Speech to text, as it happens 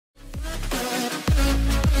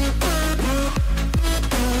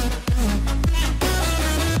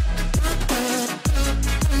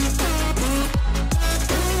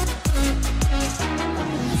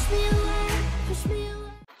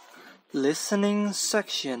Listening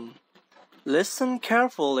section. Listen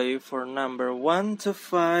carefully for number 1 to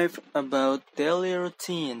 5 about daily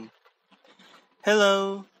routine.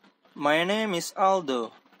 Hello, my name is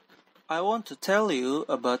Aldo. I want to tell you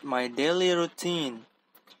about my daily routine.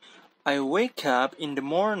 I wake up in the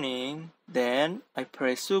morning, then I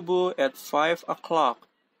pray subuh at 5 o'clock.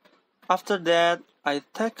 After that, I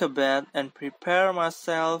take a bath and prepare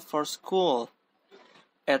myself for school.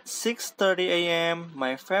 At 6:30 a.m.,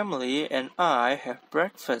 my family and I have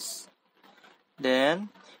breakfast. Then,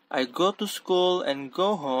 I go to school and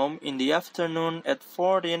go home in the afternoon at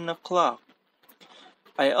 14 o'clock.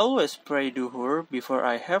 I always pray duhur before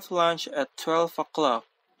I have lunch at 12 o'clock.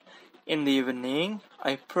 In the evening,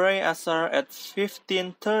 I pray asar at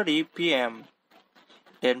 15:30 p.m.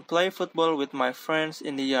 Then play football with my friends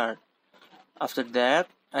in the yard. After that,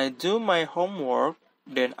 I do my homework.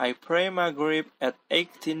 Then I pray Maghrib at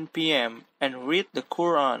 18 p.m. and read the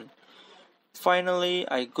Quran. Finally,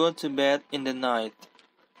 I go to bed in the night.